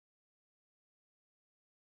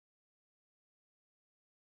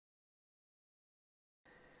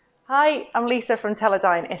Hi, I'm Lisa from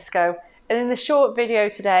Teledyne ISCO, and in this short video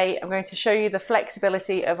today I'm going to show you the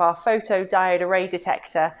flexibility of our photodiode array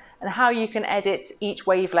detector and how you can edit each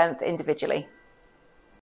wavelength individually.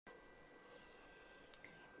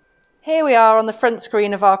 Here we are on the front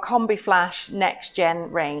screen of our Combi Flash Next Gen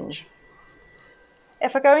range.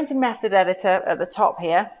 If I go into Method Editor at the top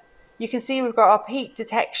here, you can see we've got our peak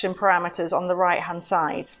detection parameters on the right hand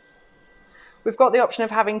side. We've got the option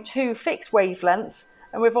of having two fixed wavelengths,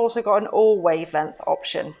 and we've also got an all wavelength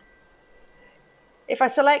option. If I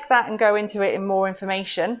select that and go into it in more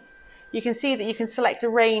information, you can see that you can select a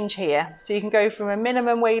range here. So you can go from a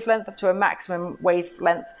minimum wavelength up to a maximum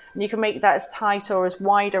wavelength, and you can make that as tight or as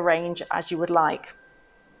wide a range as you would like.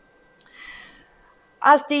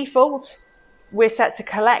 As default, we're set to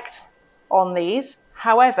collect on these.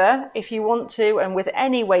 However, if you want to, and with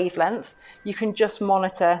any wavelength, you can just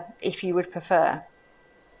monitor if you would prefer.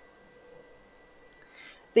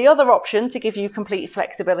 The other option to give you complete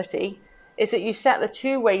flexibility is that you set the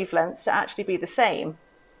two wavelengths to actually be the same.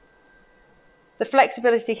 The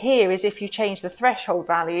flexibility here is if you change the threshold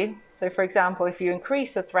value. So for example, if you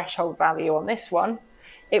increase the threshold value on this one,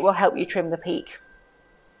 it will help you trim the peak.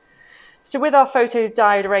 So with our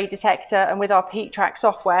photodiode array detector and with our peak track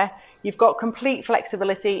software, you've got complete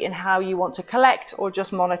flexibility in how you want to collect or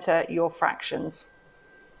just monitor your fractions.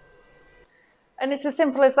 And it's as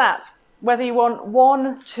simple as that. Whether you want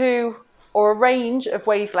one, two, or a range of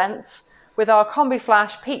wavelengths, with our Combi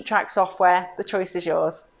Flash Peak Track software, the choice is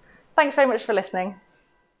yours. Thanks very much for listening.